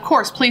 But of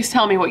course, please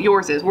tell me what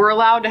yours is. We're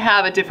allowed to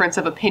have a difference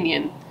of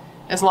opinion,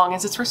 as long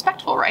as it's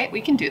respectful, right?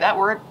 We can do that.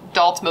 We're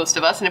adults, most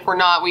of us, and if we're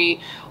not,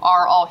 we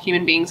are all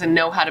human beings and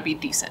know how to be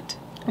decent.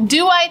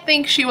 Do I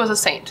think she was a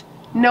saint?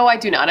 No, I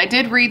do not. I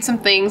did read some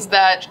things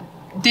that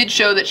did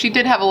show that she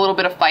did have a little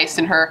bit of feist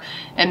in her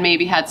and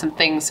maybe had some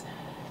things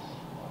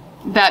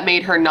that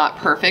made her not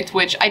perfect,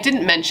 which I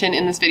didn't mention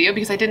in this video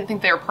because I didn't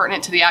think they were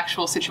pertinent to the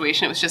actual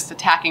situation. It was just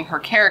attacking her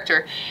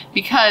character,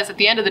 because at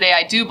the end of the day,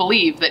 I do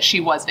believe that she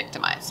was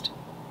victimized.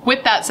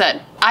 With that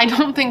said, I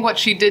don't think what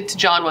she did to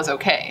John was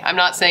okay. I'm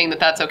not saying that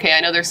that's okay. I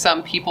know there's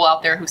some people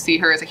out there who see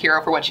her as a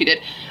hero for what she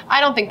did.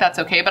 I don't think that's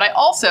okay, but I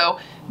also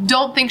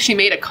don't think she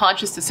made a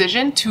conscious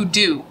decision to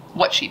do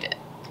what she did.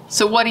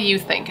 So what do you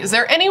think? Is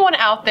there anyone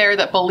out there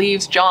that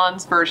believes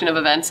John's version of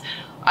events?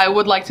 I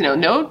would like to know.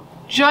 No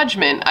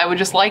judgment. I would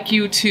just like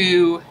you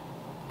to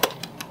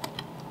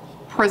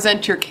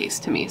present your case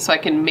to me so I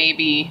can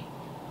maybe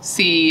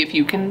see if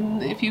you can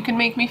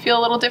make me feel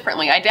a little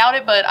differently. I doubt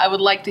it, but I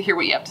would like to hear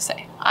what you have to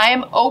say. I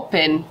am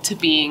open to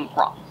being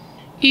wrong.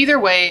 Either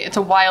way, it's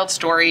a wild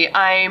story.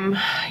 I'm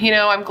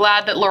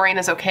glad that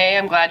Lorena's okay.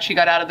 I'm glad she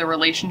got out of the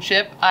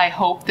relationship. I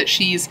hope that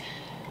she's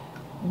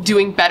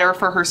doing better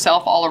for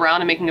herself all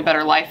around and making a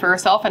better life for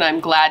herself, and I'm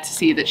glad to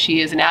see that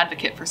she is an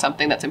advocate for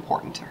something that's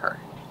important to her.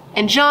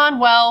 And John,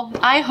 well,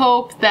 I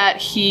hope that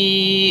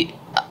he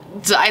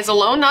dies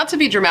alone, not to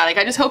be dramatic.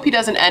 I just hope he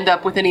doesn't end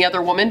up with any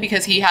other woman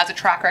because he has a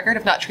track record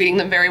of not treating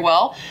them very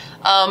well.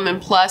 And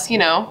plus, you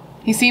know,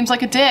 he seems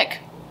like a dick.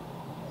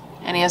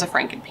 And he has a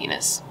Franken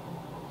penis.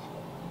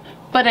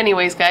 But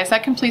anyways, guys,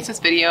 that completes this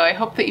video. I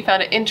hope that you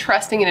found it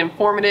interesting and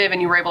informative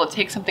and you were able to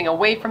take something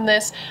away from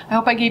this. I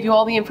hope I gave you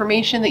all the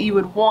information that you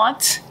would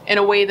want in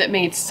a way that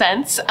made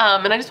sense.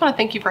 And I just want to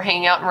thank you for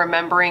hanging out and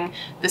remembering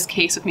this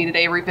case with me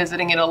today,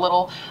 revisiting it a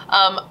little.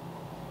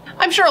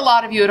 I'm sure a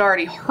lot of you had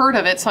already heard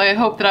of it, so I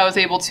hope that I was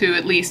able to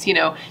at least, you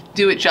know,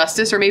 do it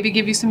justice or maybe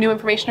give you some new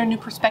information or new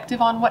perspective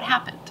on what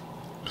happened.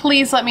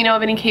 Please let me know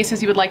of any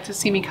cases you would like to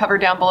see me cover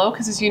down below,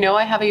 because as you know,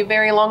 I have a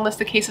very long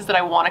list of cases that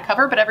I want to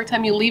cover, but every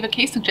time you leave a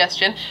case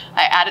suggestion,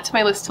 I add it to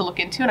my list to look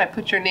into and I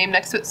put your name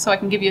next to it so I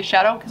can give you a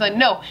shout out, because I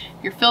know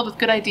you're filled with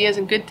good ideas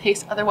and good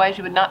taste, otherwise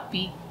you would not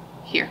be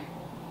here.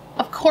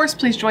 Of course,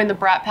 please join the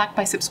Brat Pack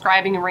by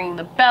subscribing and ringing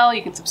the bell.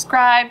 You can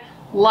subscribe,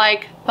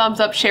 like, thumbs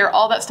up, share,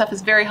 all that stuff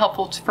is very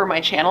helpful for my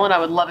channel and I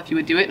would love if you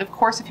would do it. And of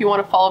course, if you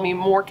want to follow me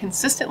more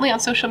consistently on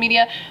social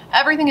media,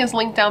 everything is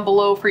linked down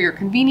below for your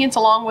convenience,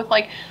 along with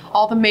like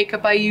all the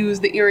makeup I use,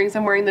 the earrings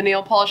I'm wearing, the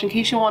nail polish, in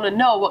case you want to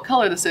know what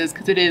color this is,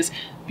 because it is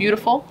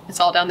beautiful.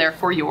 It's all down there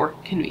for your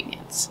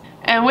convenience.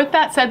 And with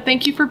that said,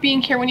 thank you for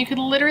being here when you could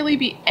literally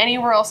be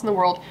anywhere else in the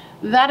world.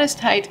 That is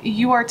tight.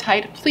 You are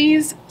tight.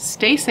 Please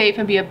stay safe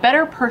and be a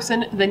better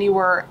person than you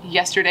were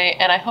yesterday,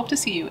 and I hope to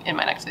see you in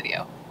my next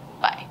video.